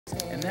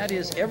And that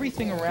is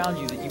everything around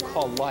you that you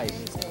call life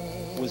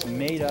was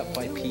made up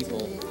by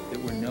people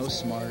that were no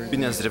smarter.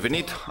 Bine ați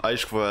revenit,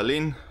 aici cu voi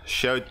Alin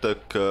și uite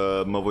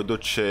că mă voi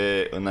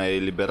duce în a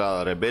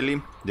elibera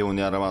Rebeli, de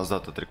unde am rămas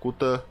data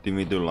trecută, din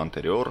videoul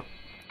anterior.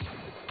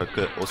 Așa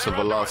că o să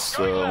vă las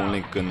un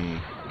link în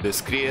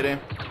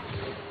descriere.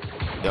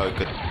 Ia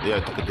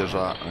uite că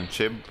deja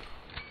încep.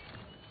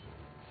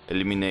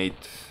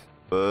 Eliminate.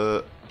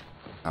 Bă,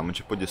 am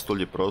început destul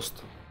de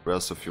prost, vreau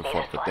să fiu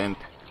foarte atent.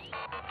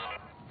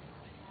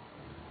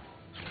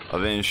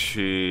 Avem și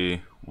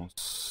un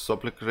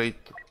supply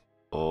crate.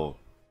 Ok.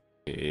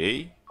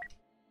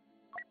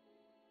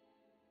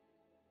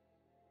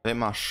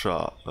 Avem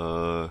așa,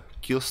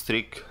 kill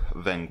streak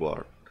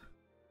Vanguard.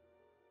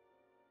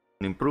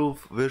 An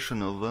improved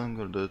version of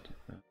Vanguard that...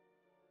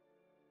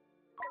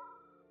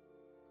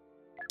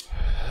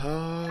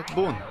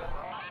 Bun.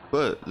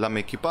 Bă, l-am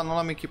echipat? Nu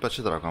l-am echipat,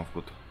 ce dracu am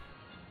făcut?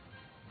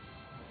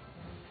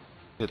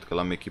 Cred că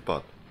l-am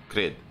echipat.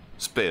 Cred.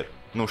 Sper.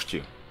 Nu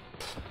știu.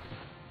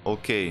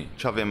 Ok,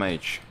 ce avem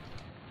aici?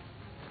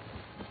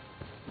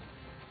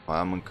 Mai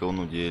am încă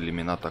unul de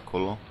eliminat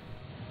acolo.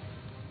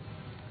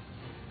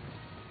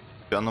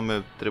 Ce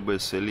anume trebuie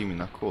să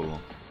elimin acolo?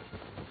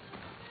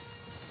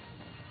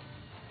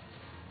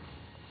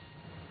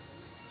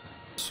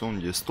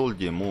 Sunt destul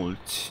de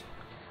mulți.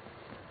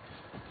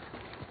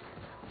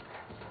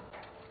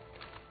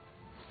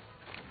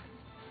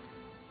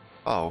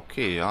 Ok,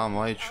 am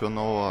aici o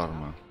nouă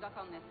armă.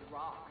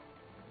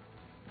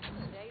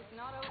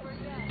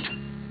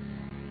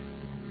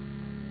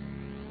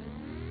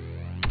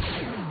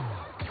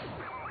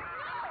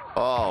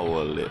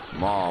 Aole,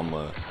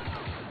 mamă.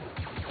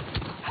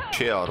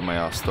 Ce armă e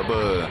asta,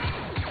 bă?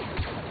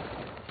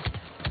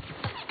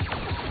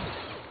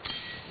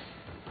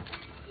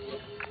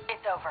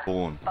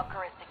 Bun.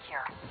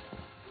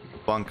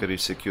 Bunkere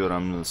secure,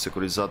 am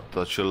securizat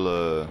acel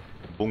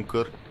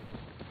bunker.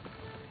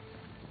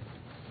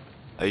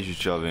 Aici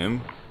ce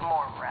avem?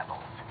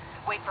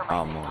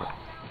 Amor.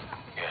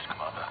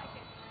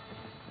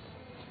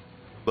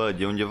 Bă,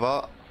 de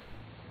undeva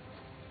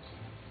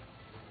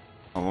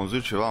am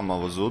văzut ceva, am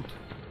văzut.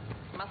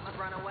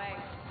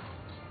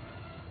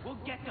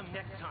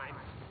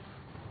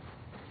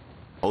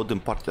 Aud în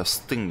partea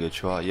stângă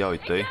ceva, ia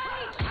uite.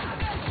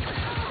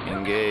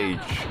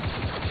 Engage.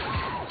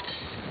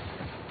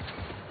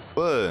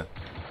 Bă,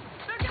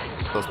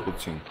 stați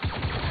puțin.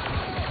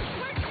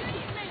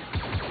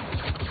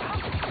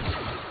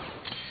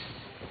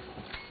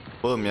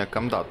 Bă, mi-a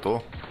cam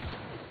dat-o.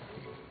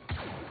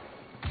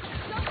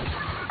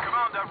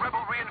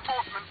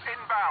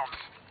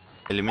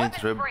 Eliminate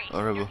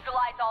rebel.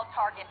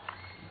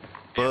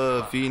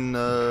 Bă, vin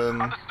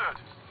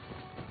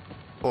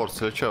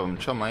forțele, ce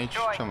am aici,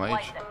 ce am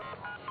aici?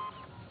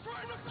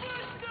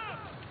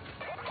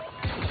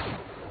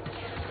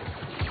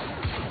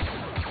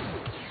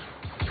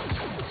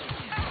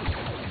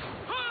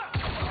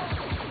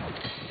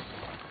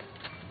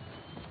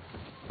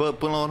 Bă,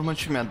 până la urmă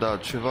ce mi-a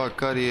dat? Ceva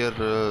carier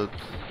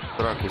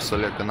dracu să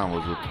lea, că n-am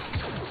văzut.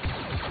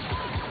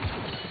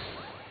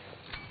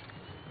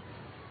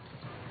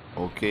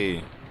 Ok.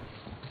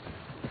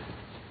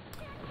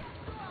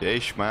 De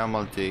aici mai am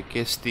alte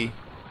chestii.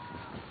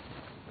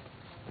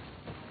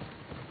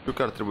 Știu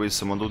că ar trebui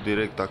să mă duc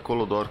direct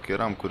acolo, doar că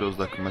eram curios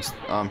dacă mai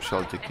am și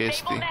alte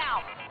chestii.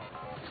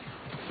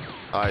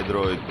 Hai,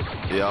 droid,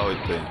 ia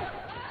uite.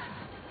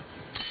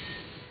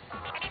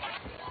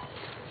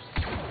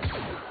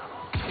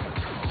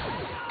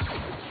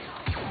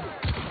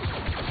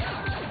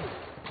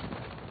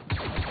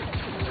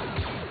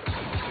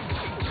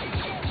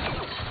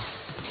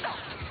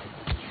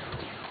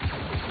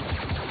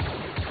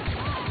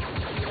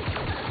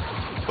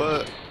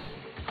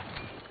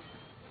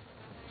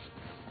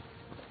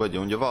 Bă, de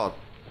undeva a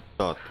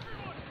dat.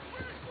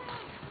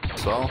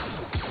 Sau?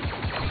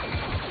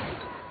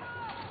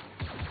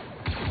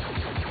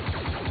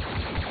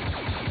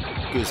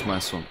 Câți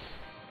mai sunt?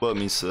 Bă,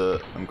 mi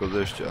se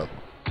încălzește arma.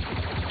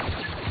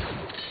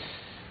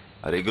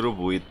 Regroup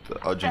with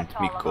Agent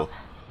Miko.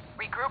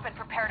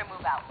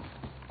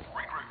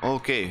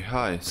 Ok,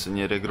 hai să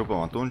ne regrupăm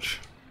atunci.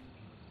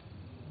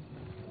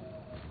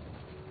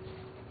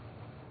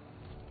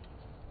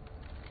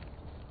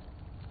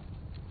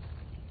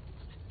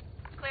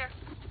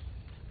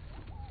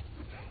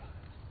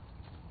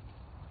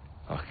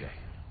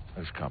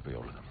 Those can't be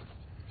all of them.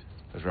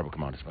 Those rebel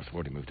commanders must have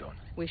already moved on.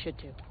 We should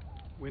too.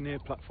 We're near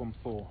platform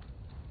 4.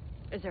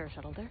 Is there a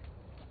shuttle there?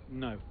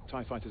 No,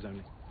 TIE fighters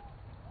only.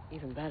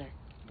 Even better.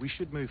 We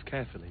should move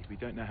carefully. We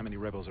don't know how many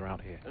rebels are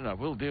out here. No,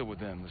 we'll deal with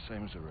them the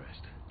same as the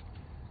rest.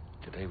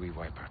 Today we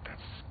wipe out that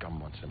scum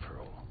once and for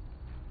all.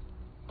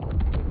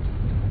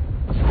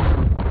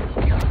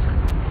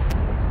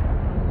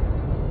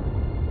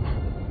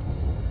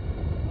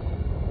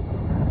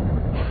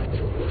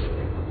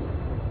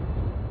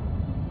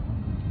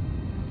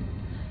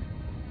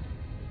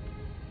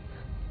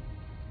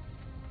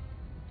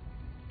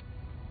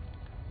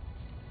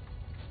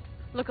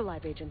 Look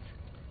alive, agents.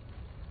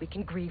 We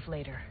can grieve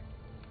later.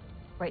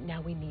 Right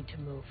now we need to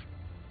move.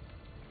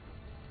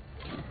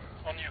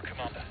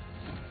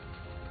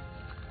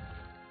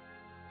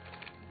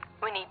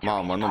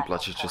 Mamă, nu-mi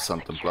place ce s-a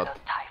întâmplat.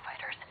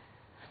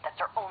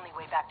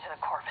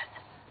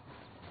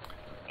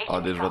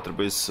 Deci va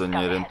trebui să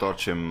ne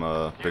reîntoarcem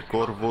pe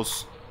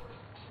Corvus.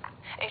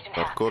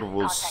 Dar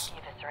Corvus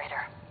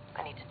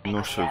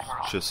nu știu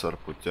ce s-ar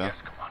putea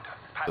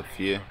să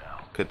fie.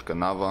 Cred că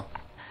nava.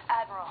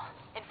 Admiral,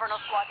 Infernal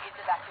Squad is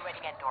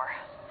evacuating Endor.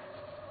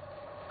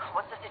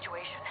 What's the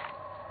situation?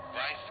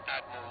 Vice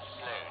Admiral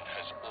Sloan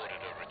has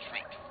ordered a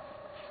retreat.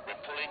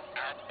 We're pulling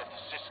out of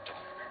the system.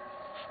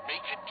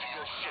 Make it to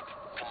your ship,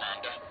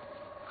 Commander.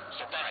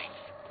 Survive.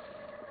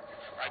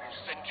 I will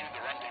send you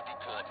the rendezvous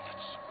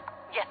coordinates.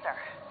 Yes, sir.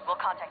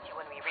 We'll contact you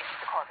when we reach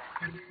the Corvus.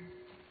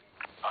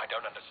 I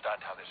don't understand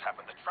how this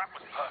happened. The trap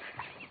was perfect.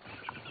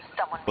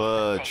 Someone Bă,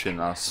 made a ce mistake.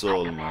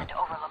 nasol, mă. Command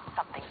overlooked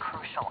something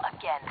crucial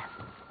again.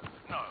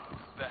 No,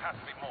 there has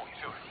to be more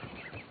to it.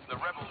 The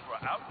rebels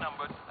were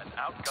outnumbered and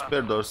outgunned.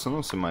 Sper doar să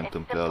nu se mai It's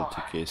întâmple simple. alte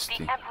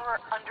chestii. The Emperor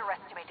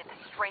underestimated the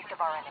strength of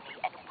our enemy,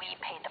 and we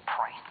paid the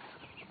price.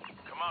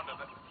 Commander,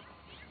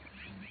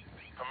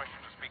 permission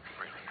to speak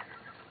freely.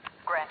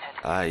 Granted.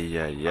 Ai,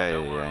 ai, ai,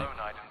 ai, ai.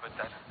 Alone, Aiden, but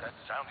that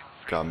sounded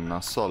free. Cam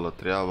nasolă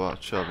treaba.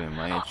 Ce avem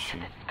aici?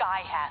 The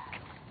sky hask.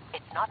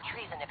 It's not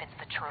treason if it's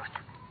the truth.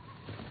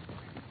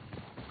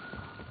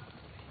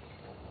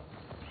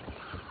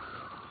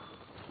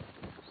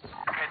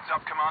 Heads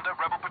up, Commander.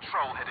 Rebel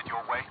patrol headed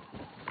your way.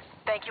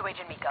 Thank you,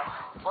 Agent Miko.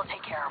 We'll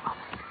take care of them.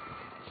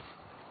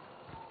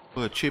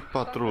 Bă, ce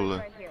patrulă?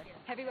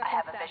 I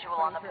have a visual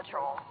on the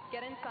patrol.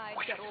 Get inside,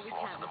 get what we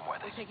can.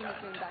 We're taking this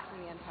moon back from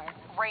the Empire.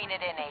 Rein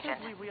it in, Agent.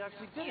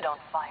 You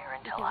don't fire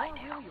until I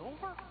do.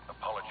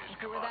 Apologies, If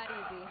it were that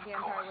Commander. easy, the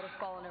Empire would have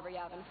fallen over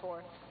Yavin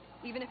 4.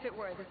 Even if it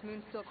were, this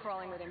moon's still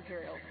crawling with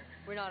Imperials.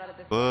 We're not out of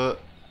this. Bă,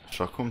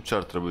 și acum ce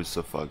ar trebui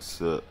să fac?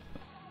 Să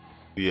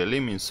îi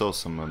elimin sau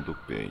să mă duc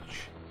pe aici?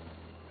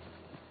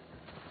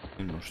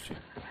 Nu știu.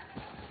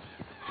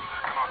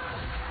 Commander,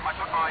 I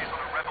put eyes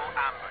on a rebel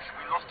ambush.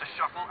 We lost a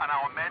shuttle and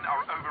our men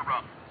are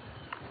overrun.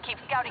 Keep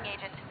scouting,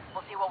 Agent.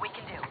 We'll see what we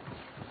can do.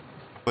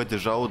 Bă,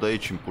 deja aud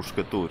aici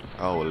împușcături.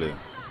 Aoleu.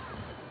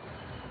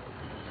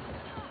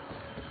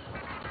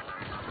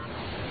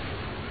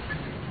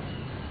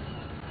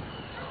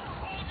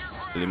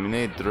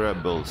 Eliminate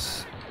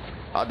rebels.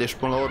 Deci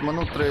până la urmă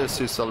nu trebuie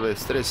să-i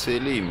salvezi, trebuie să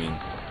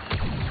elimini.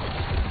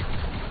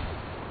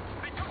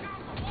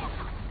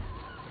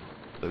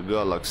 The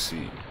Galaxy.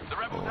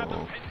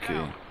 Ok.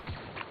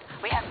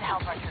 We have to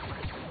help our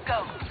troopers. Go.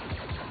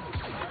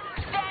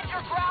 Stand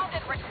your ground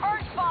and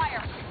return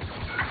fire.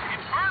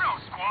 Inferno,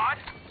 squad!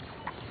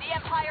 The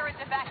Empire is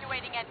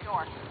evacuating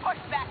Endor.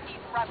 Push back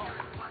these rebels.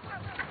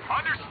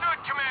 Understood,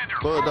 Commander.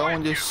 Bă, dar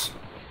unde-s?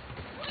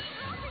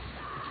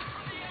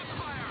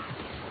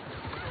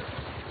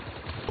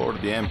 For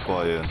the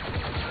Empire.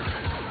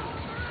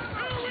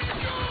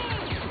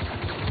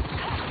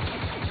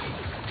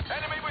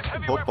 Enemy with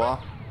heavy Opa.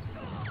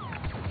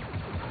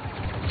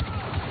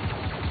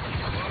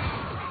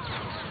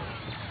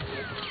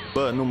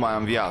 Bă, nu mai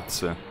am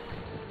viață.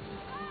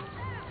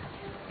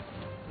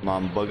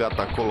 M-am băgat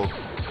acolo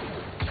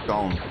ca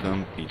un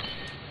tâmpit.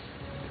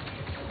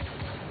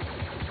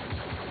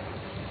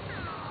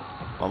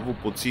 Am avut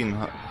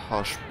puțin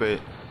HP.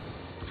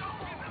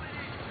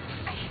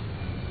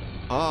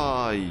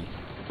 Ai,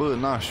 bă,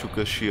 n-aș știu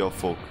că și eu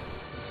foc.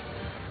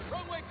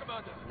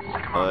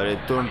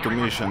 Return to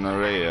mission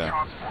area.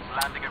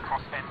 Transports landing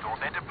across Endor.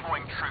 They're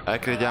deploying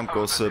troops. Credeam că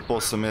o să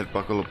pot să merg pe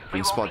acolo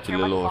prin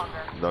spatele lor,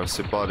 dar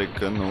se pare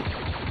că nu.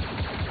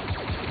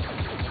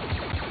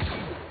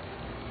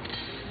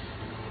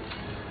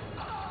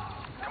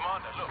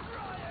 Commander, look.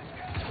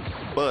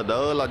 Bă, dar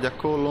ăla de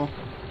acolo...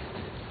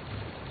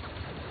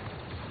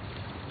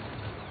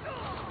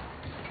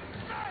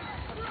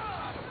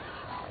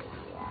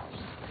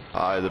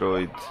 Hai,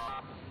 droid.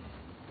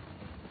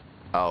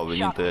 Au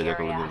venit ăia de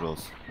acolo de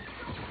jos.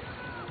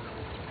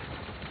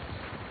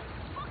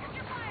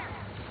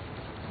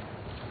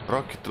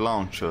 Rocket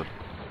launcher.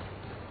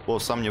 O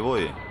să am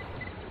nevoie.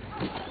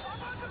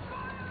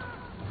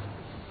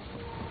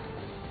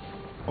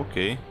 Ok.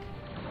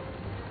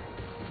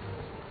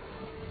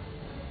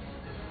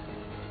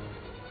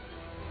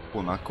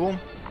 Bun, acum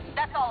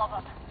That's all of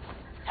them.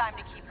 Time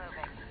to keep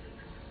moving.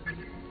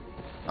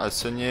 hai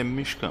să ne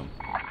mișcăm. We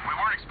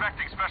weren't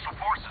expecting special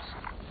forces.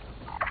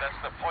 That's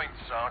the point,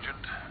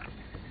 Sergeant.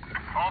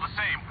 All the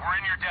same, we're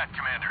in your debt,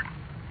 Commander.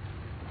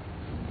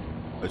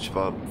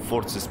 Ceva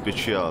forțe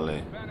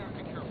speciale.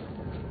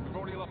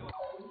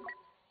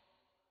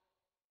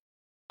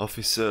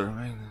 Officer,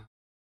 man.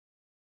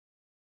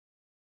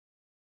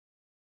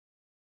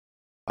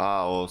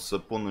 O să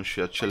pun și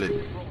acele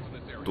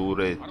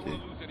turete.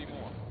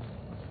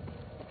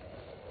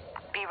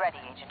 Be ready,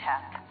 Agent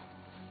Hask.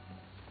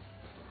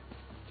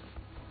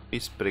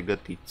 Fiți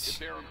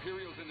pregătiți.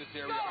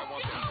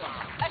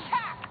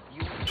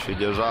 Attack! Și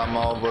deja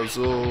m-au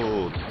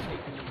văzut.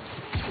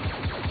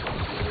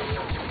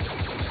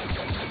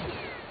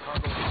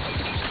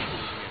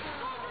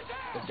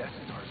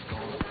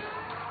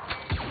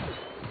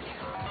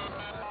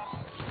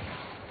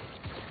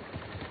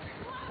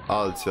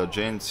 Alți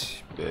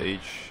agenți pe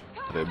aici.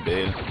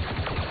 Rebeli.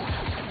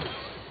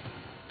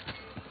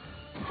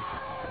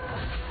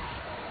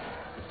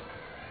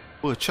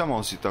 Bă, ce-am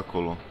auzit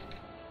acolo?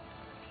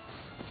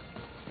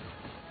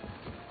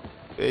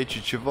 Aici e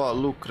ceva,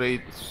 loot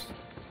crate,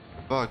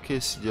 ceva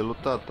chestii de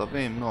lootat,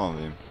 avem, nu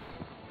avem.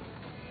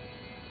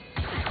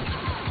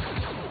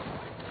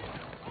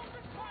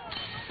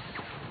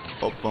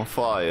 Open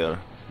fire.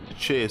 De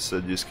ce e să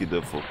deschidă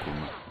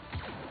focul?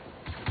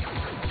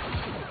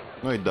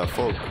 Nu-i da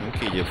foc,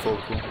 închide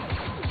focul.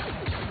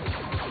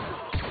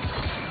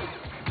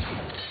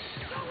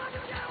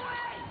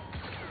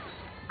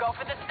 Go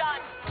for the stun.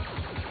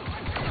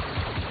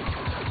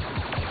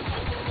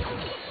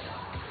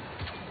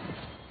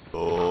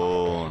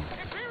 Bun.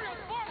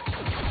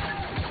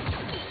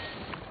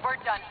 We're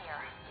done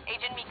here.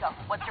 Agent Miko,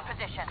 what's your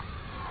position?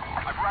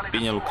 I've rallied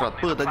Bine lucrat.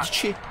 Bă, dar de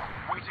ce?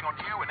 waiting on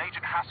you and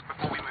Agent Hask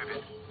before we move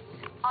in.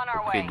 On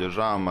our Ok, way.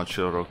 deja am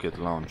acel rocket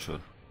launcher.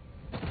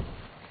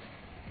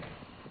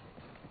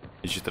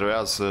 Deci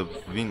trebuia să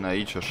vin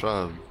aici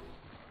așa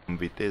în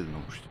viteză,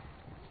 nu știu.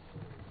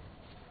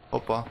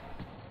 Opa.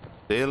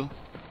 El?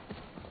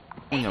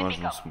 Unde am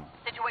ajuns, mă?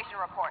 Situation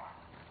report.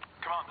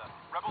 Commander,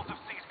 rebels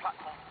have seized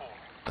platform 4.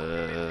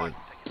 Uh,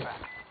 Take it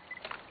back.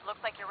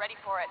 Looks like you're ready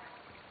for it.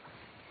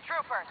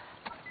 Troopers,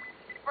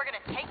 we're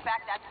gonna take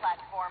back that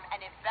platform and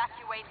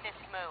evacuate this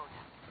moon.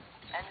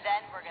 And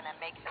then we're gonna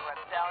make the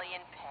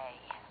rebellion pay.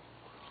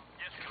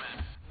 Yes,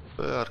 Commander.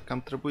 Bă, ar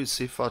cam trebui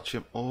să-i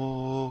facem...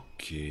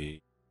 Ok.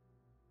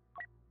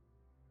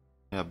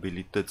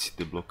 Abilități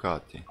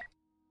deblocate.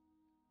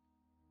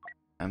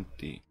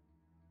 Empty.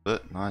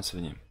 Bă, hai să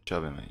vedem. Ce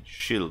avem aici?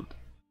 Shield.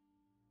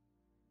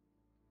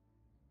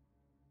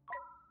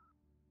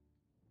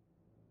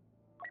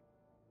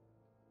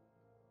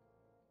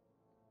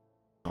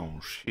 Un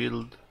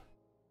shield.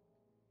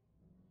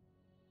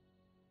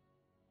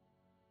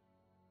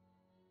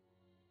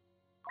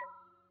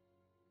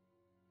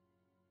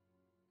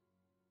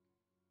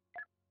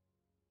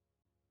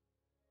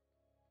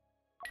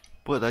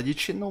 Bă, dar de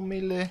ce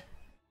numele?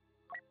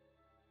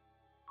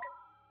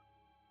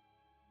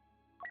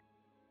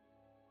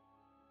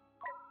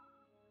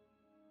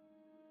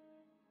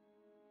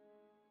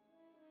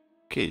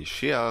 Ok,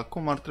 și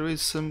acum ar trebui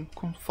să...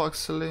 Cum fac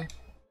să le...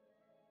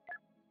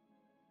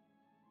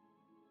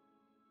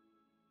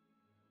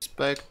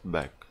 Inspect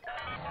back.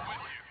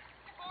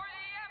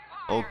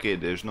 Ok,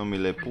 deci nu mi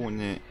le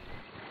pune.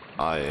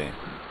 Aia e.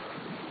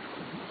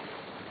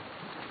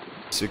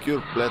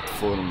 Secure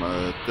platform.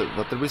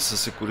 Va trebui să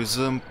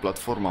securizăm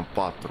platforma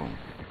 4.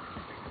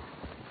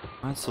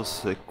 Hai să o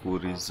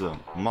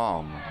securizăm.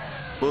 Mamă.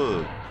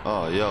 Bă,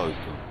 ia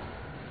uite.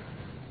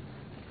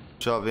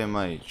 Ce avem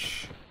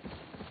aici?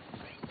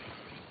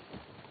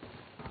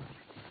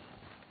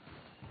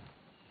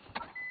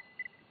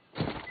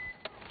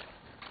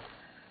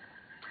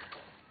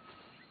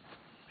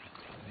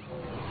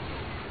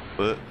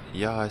 Bă,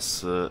 ia hai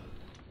să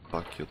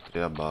fac eu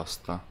treaba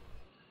asta.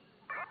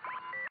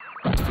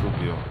 Distrug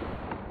eu.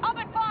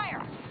 Open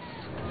fire!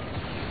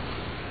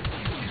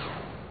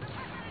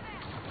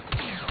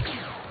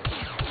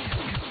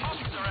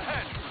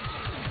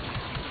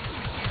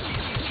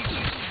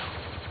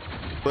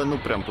 Bă, nu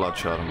prea-mi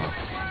place arma.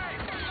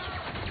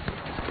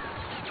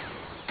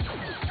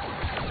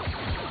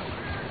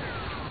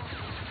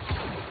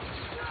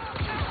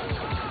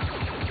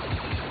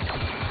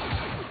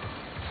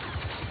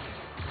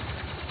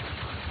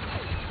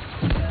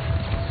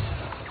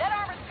 That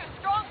armor's too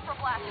strong for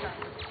blaster.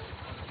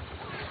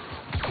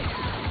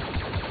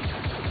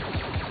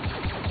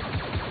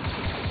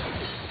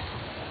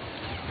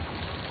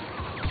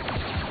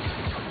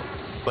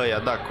 Bă, i-a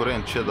dat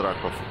curent, ce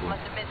dracu a făcut? Must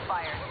have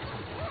misfired.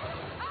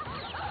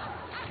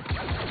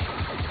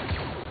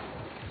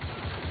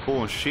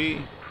 Bun, și...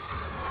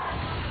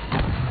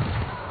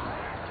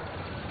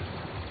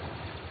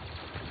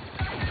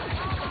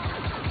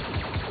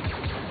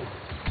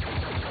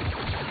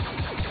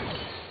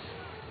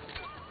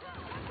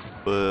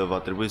 Bă, va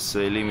trebui să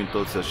elimin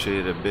toți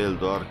acei rebeli,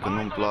 doar că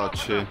nu-mi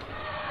place.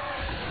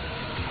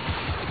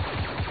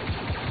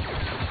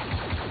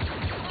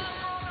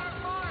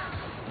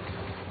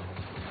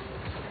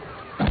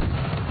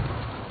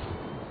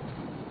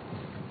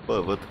 Bă,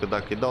 văd că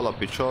dacă îi dau la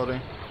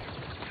picioare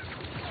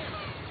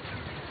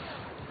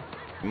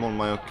e mult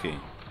mai ok.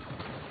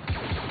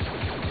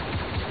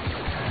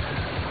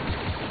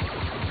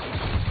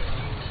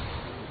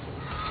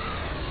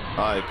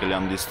 Hai că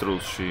le-am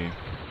distrus și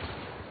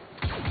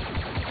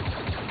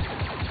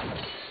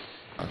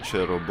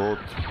acel robot.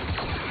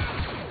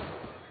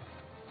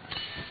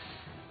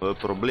 Bă,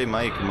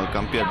 problema e că mă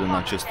cam pierd în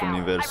acest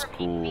univers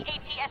cu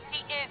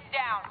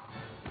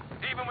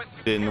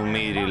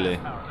denumirile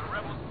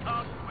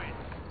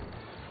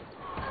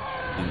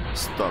din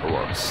Star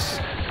Wars.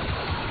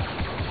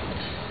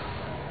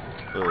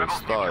 Bă,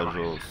 stai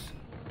jos.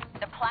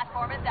 The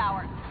platform is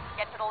ours.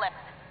 Get to the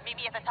lift. Meet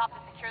me at the top to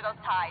secure those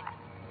ties.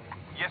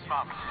 Yes,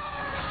 ma'am.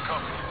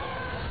 Copy.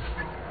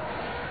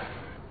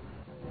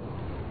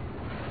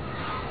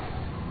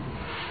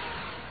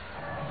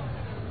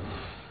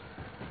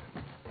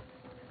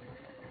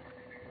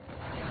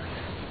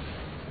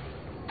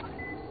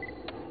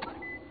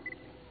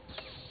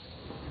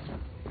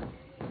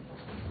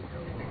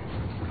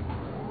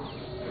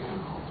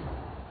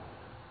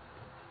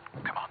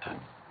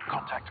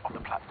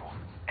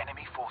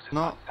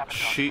 No,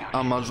 și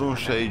am ajuns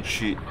și aici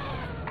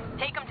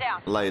Take them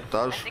down. la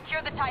etaj.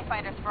 Secure the TIE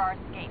fighters for our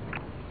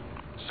escape.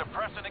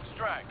 Suppress and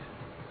extract.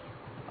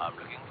 I'm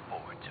looking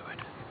forward to it.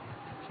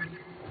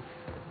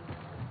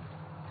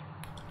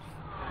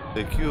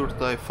 Secure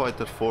TIE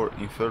Fighter for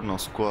Inferno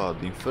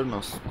Squad.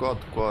 Inferno Squad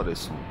care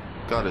sunt?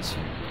 Care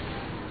sunt?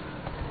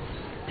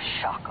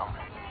 Shock them.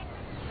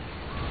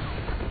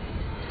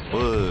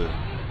 Bă,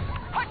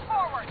 Push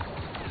forward.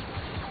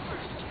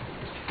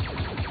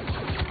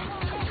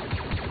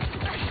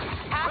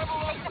 Have to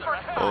take the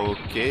first side.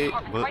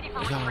 ok, bă, Ready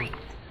for ia. retreat.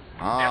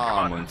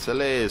 Am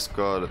înțeles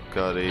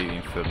care e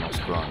Inferno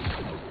Squad.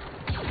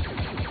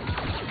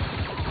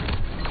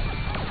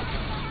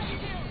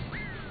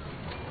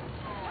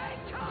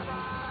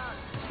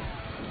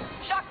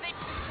 Shock me.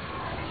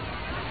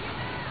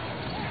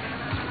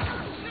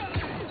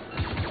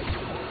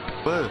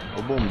 Bă,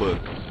 o bombă.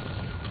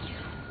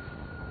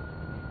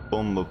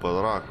 Bombă pe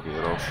dracu,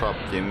 erau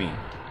 7000.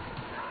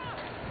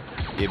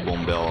 Ei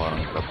bombe au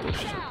aruncat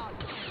ăștia.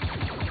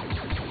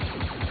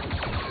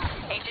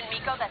 Agent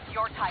Miko, that's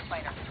your TIE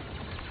fighter.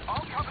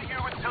 I'll cover you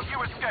until you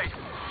escape.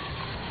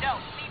 No,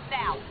 leave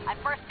now. I'm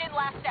first in,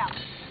 last out.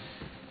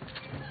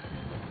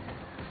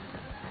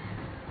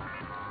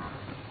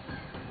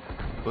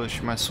 Bă,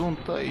 și mai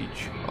sunt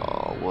aici.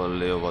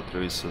 Aoleu, va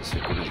trebui să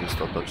securizez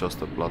toată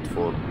această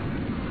platformă.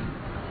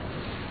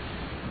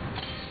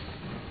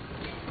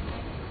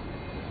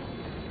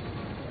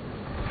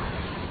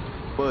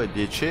 Bă,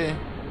 de ce?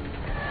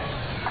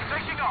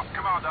 Taking off,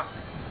 Commander.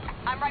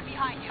 I'm right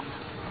behind you.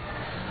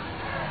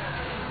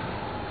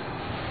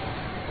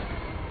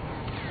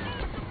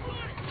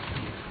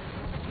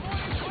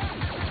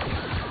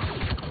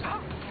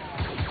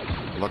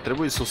 Va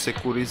trebui să o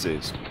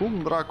securizez.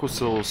 Cum dracu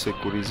să o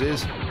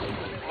securizez?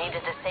 Need to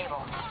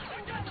disable.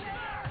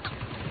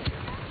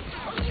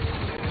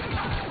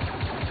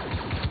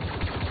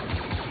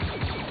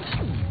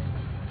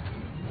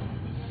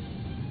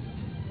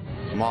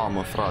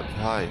 Mamă, frate,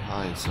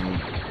 hai să nu...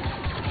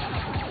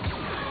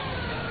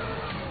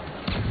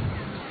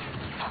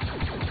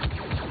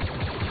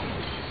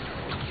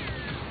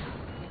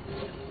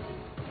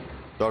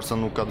 Doar să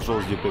nu cad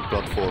jos de pe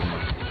platformă.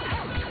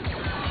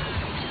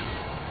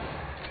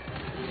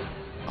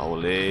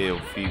 Aoleu,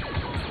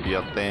 fii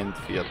atent,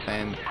 fii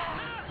atent.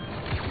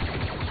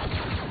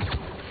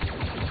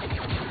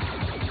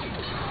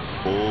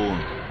 Bun.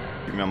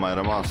 Și mi-a mai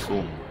rămas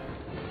unul.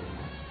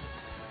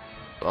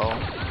 Sau?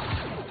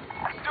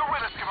 Still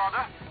with us,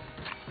 Commander.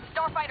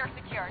 Starfighter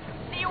secured.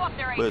 See you up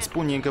there, Bă, agent.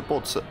 spune-mi că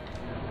pot să...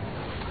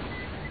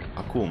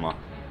 Acum.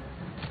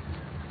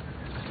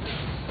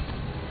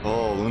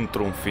 Oh,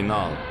 într-un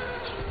final.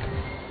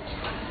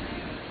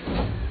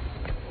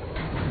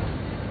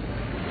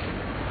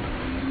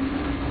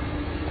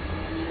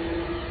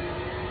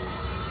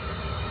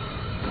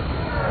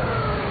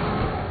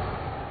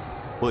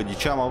 Bă, de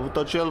ce am avut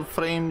acel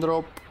frame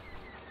drop?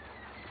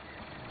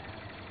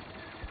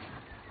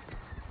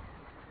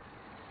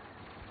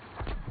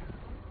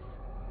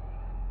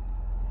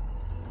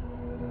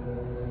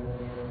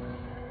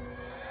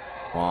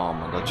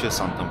 Mamă, dar ce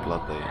s-a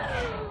întâmplat aici?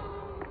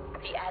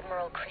 The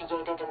Admiral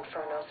created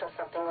Inferno so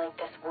something like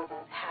this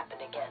wouldn't happen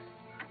again.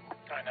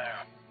 I know.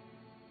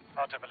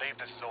 Hard to believe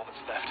this is all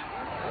that's left.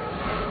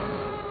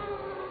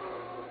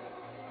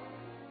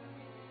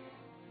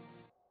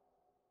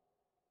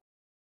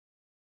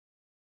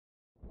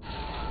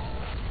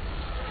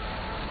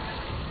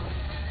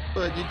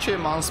 Bă, de ce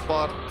m-am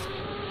spart?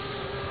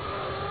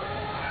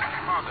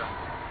 Commander,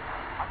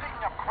 I'm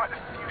picking up quite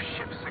a few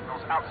ship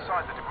signals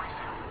outside the debris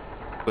field.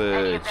 Bă,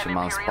 ce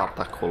m-am spart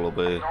acolo,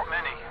 bă. Not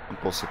many. Nu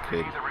pot să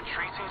cred. Either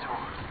retreated or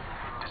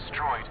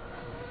destroyed.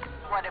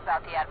 What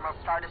about the Admiral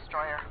Star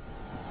Destroyer?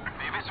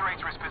 The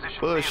eviscerator is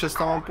positioned Bă, near și the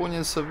ăsta mă core. pune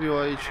să viu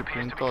aici It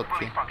prin appears to be fully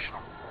toate.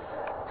 functional.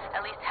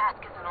 At least Hask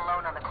isn't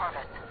alone on the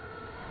Corvus.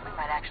 We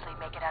might actually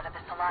make it out of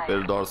this alive.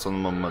 Sper doar să nu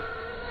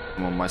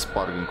mă mai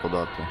sparg încă o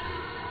dată.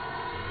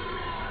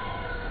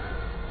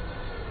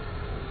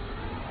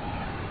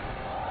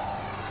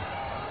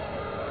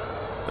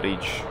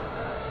 Bridge.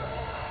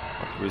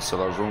 Ar trebui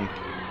să-l ajung.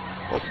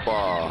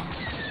 Opa!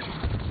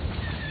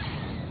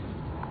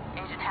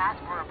 Agent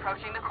Hask, we're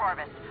approaching the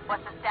Corvus.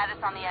 What's the status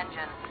on the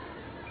engine?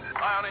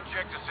 Ion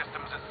injector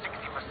systems at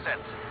 60%.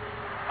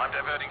 I'm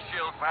diverting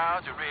shield power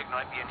to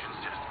reignite the engine's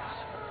systems.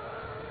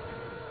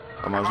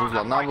 Am ajuns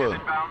la navă. Fighters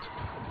inbound.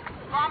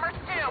 Bombers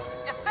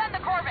 2, defend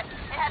the Corvus.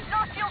 It has no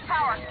shield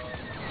power.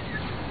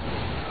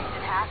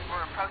 Agent Hask,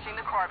 we're approaching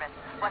the Corvus.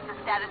 What's the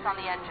status on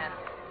the engine?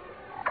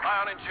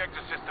 Ion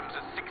injector systems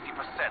at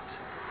 60%.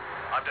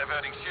 I'm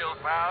diverting shield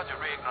power to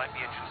reignite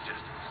the engine's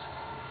systems.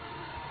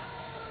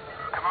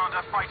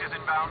 Commander, fighters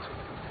inbound.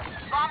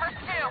 Bombers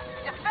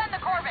 2, defend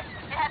the Corvus.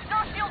 It has no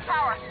shield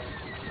power.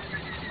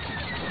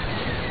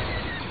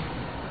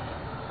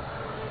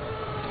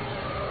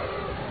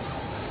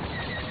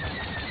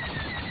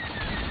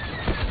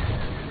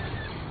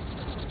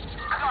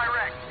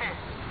 Direct hit.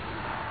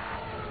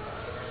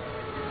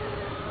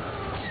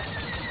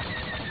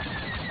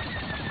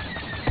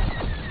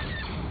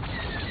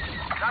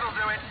 That'll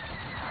do it.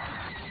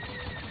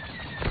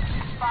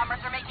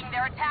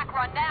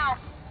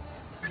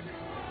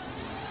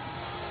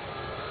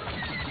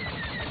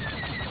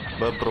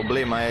 Bă,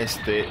 problema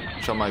este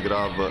cea mai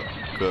gravă,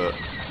 că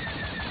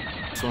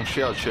sunt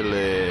și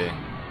acele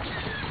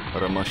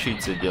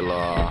rămășițe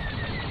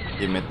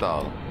de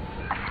metal.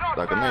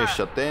 Dacă nu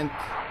ești atent,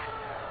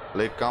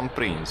 le cam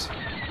prinzi,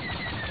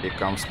 le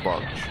cam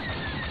spargi.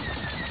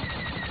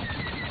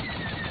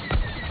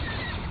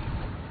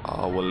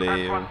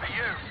 Aoleu.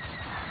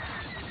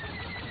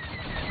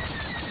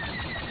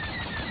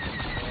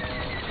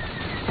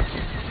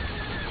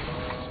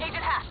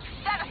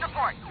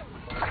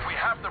 We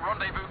have the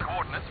rendezvous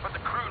coordinates, but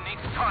the crew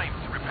needs time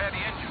to repair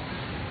the engine.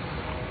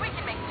 We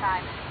can make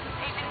time.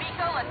 Agent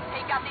Miko, let's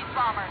take out these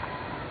bombers.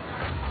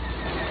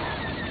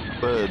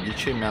 Bă, de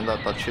ce mi-a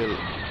dat acel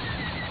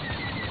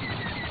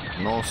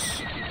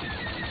nos?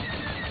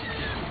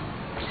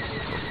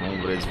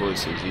 Cum vreți voi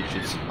să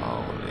ziceți?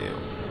 Aoleu.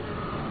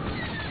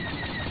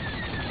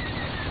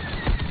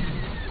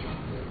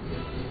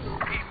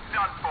 He's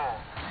done for.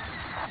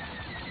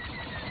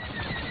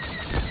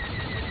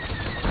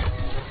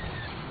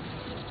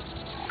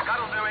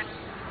 That'll do it.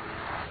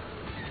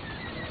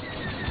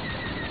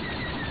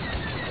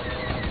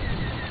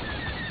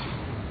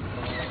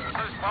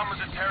 Those bombers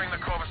are tearing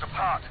the Corvus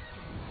apart.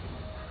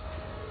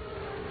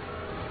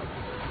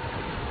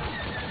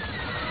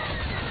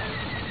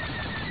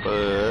 Bă.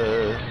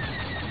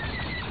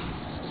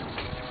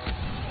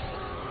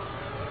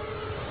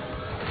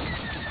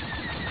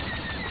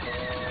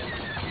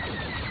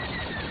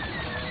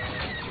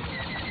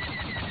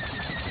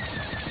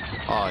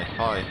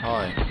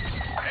 Hai.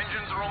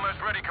 Engines are almost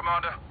ready,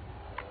 Commander.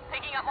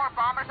 Picking up more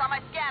bombers on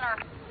my scanner.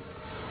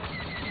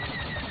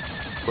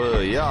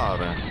 Bă,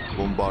 iară,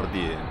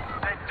 bombardier.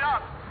 They're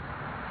done.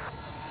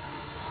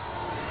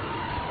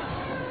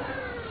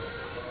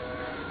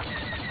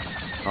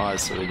 Hai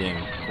să vedem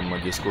cum mă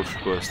descurc și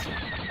cu ăsta.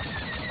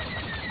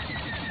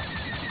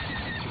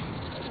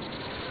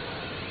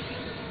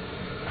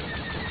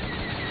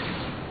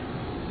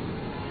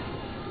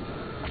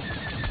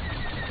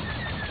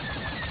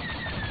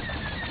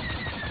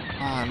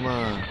 Hai, mă.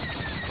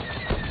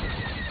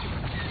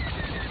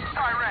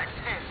 Direct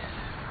hit.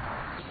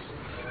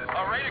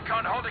 Our radar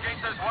can't hold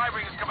against those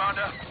Y-wings,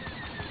 Commander.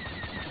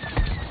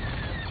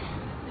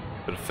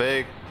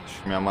 Perfect. Și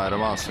mi-a mai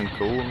rămas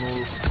încă unul.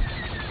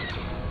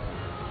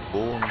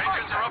 Bun.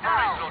 Engines are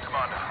operational,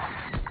 Commander.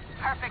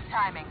 Perfect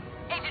timing.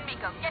 Agent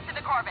Miko, get to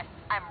the Corvus.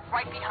 I'm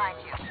right behind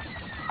you.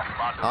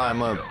 Commander, Hai,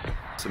 mă,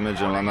 să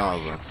mergem la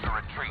navă. to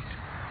retreat.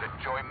 Then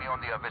join me on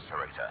the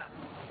eviscerator.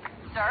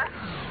 Sir?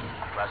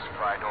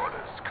 Classified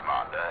orders,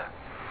 Commander.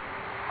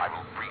 I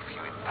will brief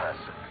you in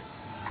person.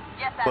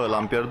 Yes, Bă, Admiral.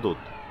 l-am pierdut.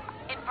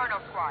 Inferno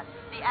Squad.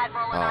 The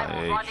Admiral and I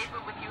will Aici.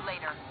 rendezvous with you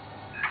later.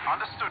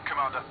 Understood,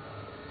 Commander.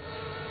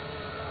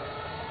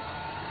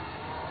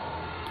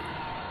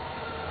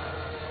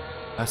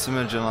 Hai să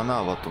mergem la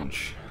navă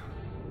atunci.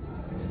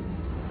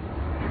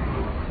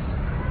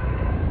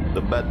 The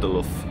Battle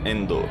of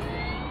Endor.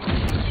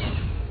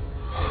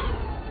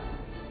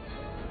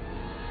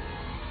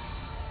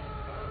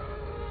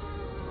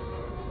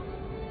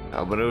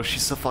 Am reușit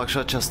să fac și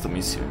această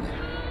misiune.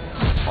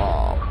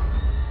 Wow.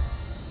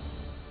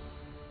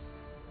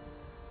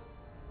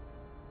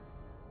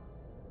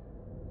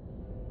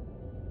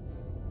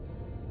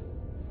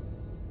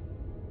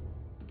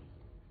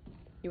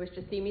 You wish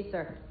to see me,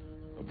 sir?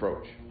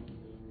 Approach.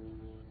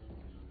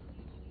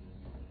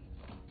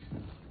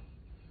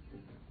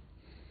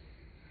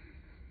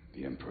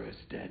 The Emperor is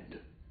dead.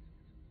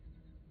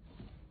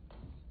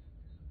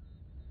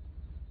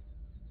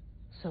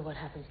 So what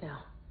happens now?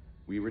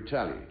 We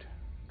retaliate,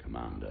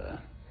 Commander.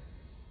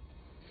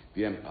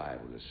 The Empire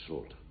will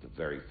assault the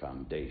very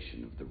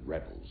foundation of the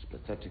rebels'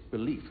 pathetic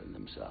belief in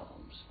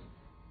themselves.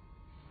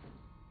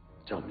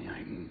 Tell me,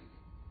 Aiden,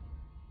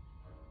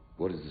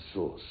 what is the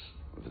source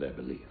of their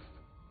belief?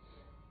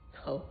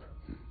 Hope.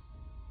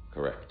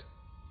 Correct.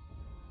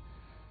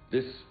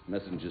 This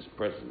messenger's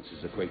presence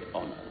is a great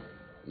honor,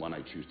 one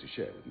I choose to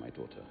share with my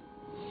daughter.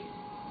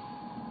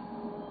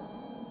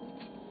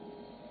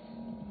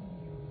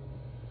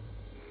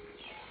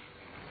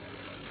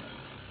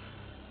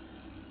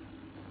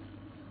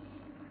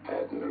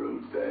 Admiral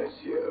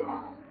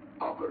Versio,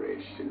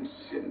 Operation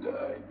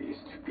Cinder is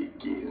to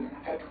begin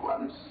at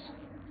once.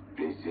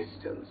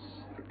 Resistance,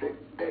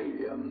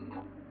 rebellion,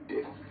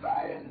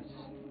 defiance.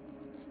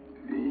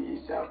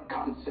 These are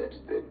concepts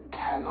that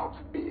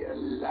cannot be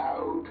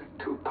allowed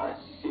to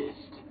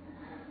persist.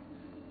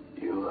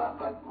 You are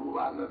but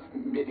one of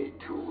many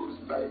tools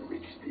by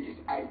which these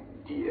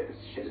ideas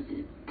shall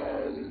be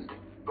burned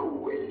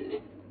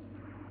away.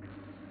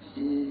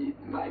 Heed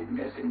my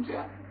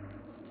messenger.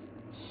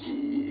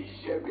 He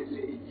shall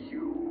relay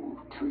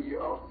you to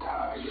your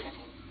target.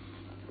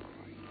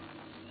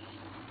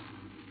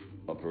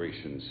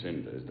 Operation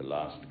Cinder is the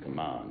last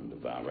command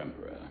of our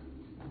Emperor,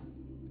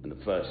 and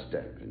the first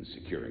step in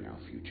securing our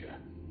future.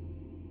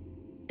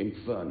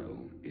 Inferno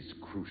is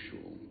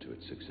crucial to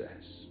its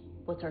success.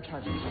 What's our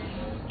target?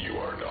 You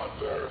are not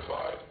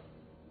verified.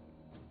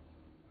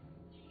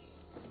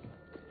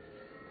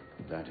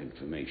 That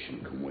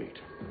information can wait.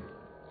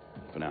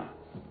 For now,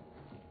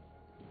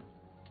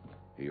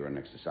 for your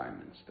next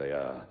assignments. They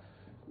are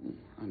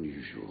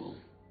unusual.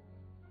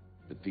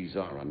 But these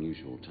are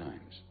unusual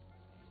times.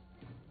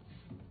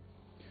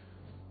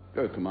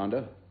 Go,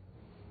 Commander.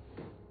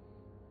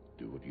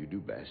 Do what you do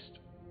best.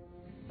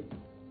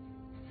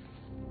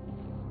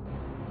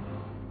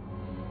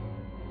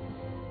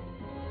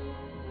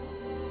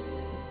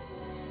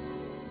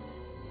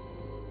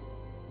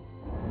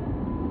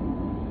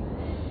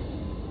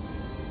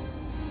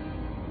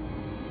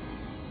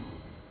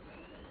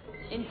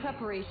 In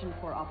preparation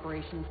for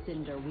Operation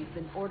Cinder, we've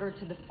been ordered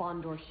to the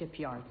Endor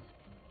shipyards.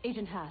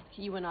 Agent Hask,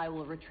 you and I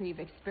will retrieve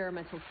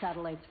experimental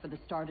satellites for the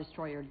Star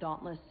Destroyer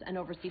Dauntless and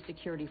oversee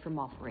security for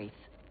Moff Wraith.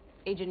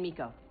 Agent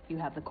Miko, you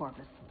have the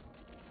Corvus.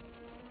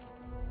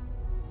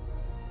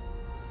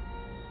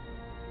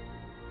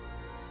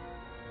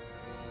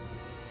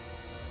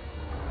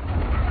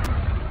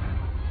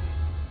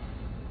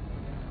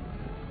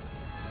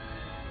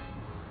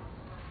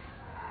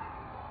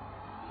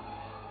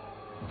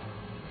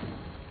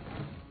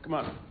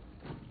 Come on.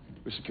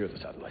 We secured the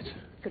satellites.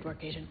 Good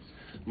work, Agent.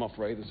 Moff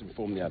Wraith has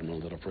informed the Admiral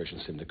that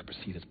Operation Cinder could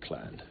proceed as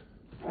planned.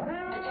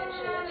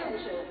 Attention,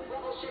 attention.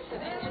 Rebel ships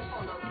have entered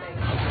Fondo space.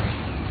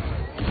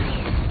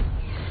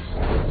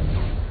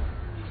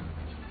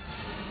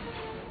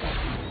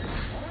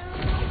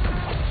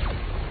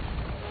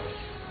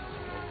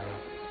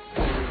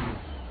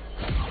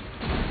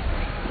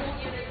 All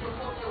units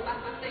report to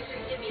Alpha Station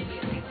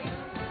immediately.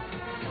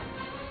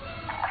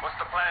 What's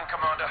the plan,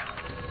 Commander?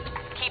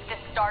 Keep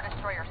this Star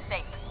Destroyer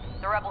safe.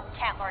 The rebels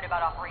can't learn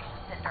about Operation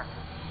Cinder.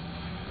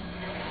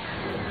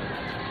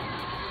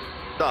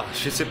 Da,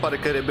 și se pare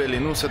că rebelii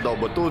nu se dau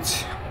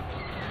bătuți.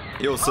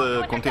 Eu o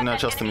să continui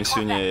această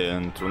misiune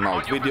într-un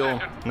alt video.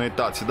 Nu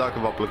uitați, dacă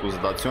v-a plăcut, să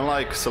dați un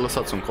like, să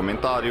lăsați un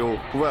comentariu.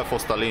 Cu voi a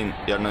fost Alin,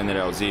 iar noi ne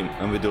reauzim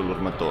în videoul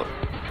următor.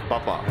 Pa,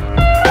 pa!